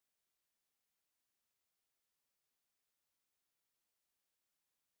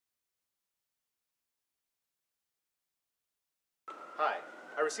Hi,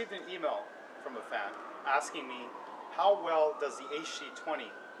 I received an email from a fan asking me how well does the HG20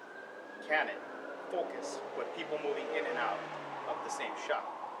 Canon focus with people moving in and out of the same shot.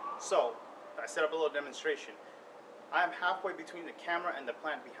 So I set up a little demonstration. I am halfway between the camera and the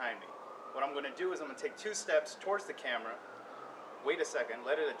plant behind me. What I'm going to do is I'm going to take 2 steps towards the camera, wait a second,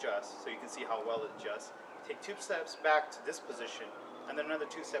 let it adjust so you can see how well it adjusts. Take 2 steps back to this position and then another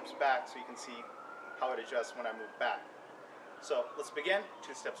 2 steps back so you can see how it adjusts when I move back. So let's begin.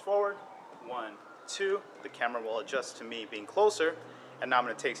 2 steps forward, 1, 2. The camera will adjust to me being closer, and now I'm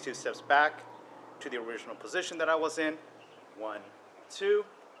going to take 2 steps back to the original position that I was in. 1, 2.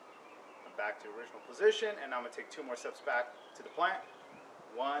 I'm back to the original position, and now I'm going to take 2 more steps back to the plant.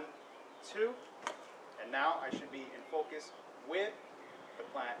 1, 2. And now I should be in focus with the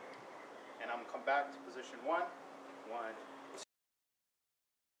plant, and I'm going to come back to position 1, 1, 2.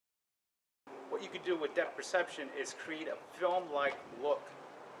 What you could do with depth perception is create a film-like look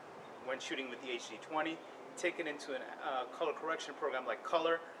when shooting with the HG20. Take it into a color correction program like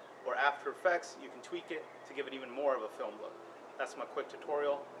Color or After Effects. You can tweak it to give it even more of a film look. That's my quick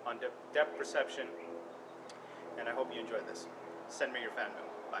tutorial on depth perception, and I hope you enjoyed this. Send me your fan mail.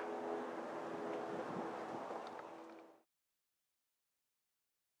 Bye.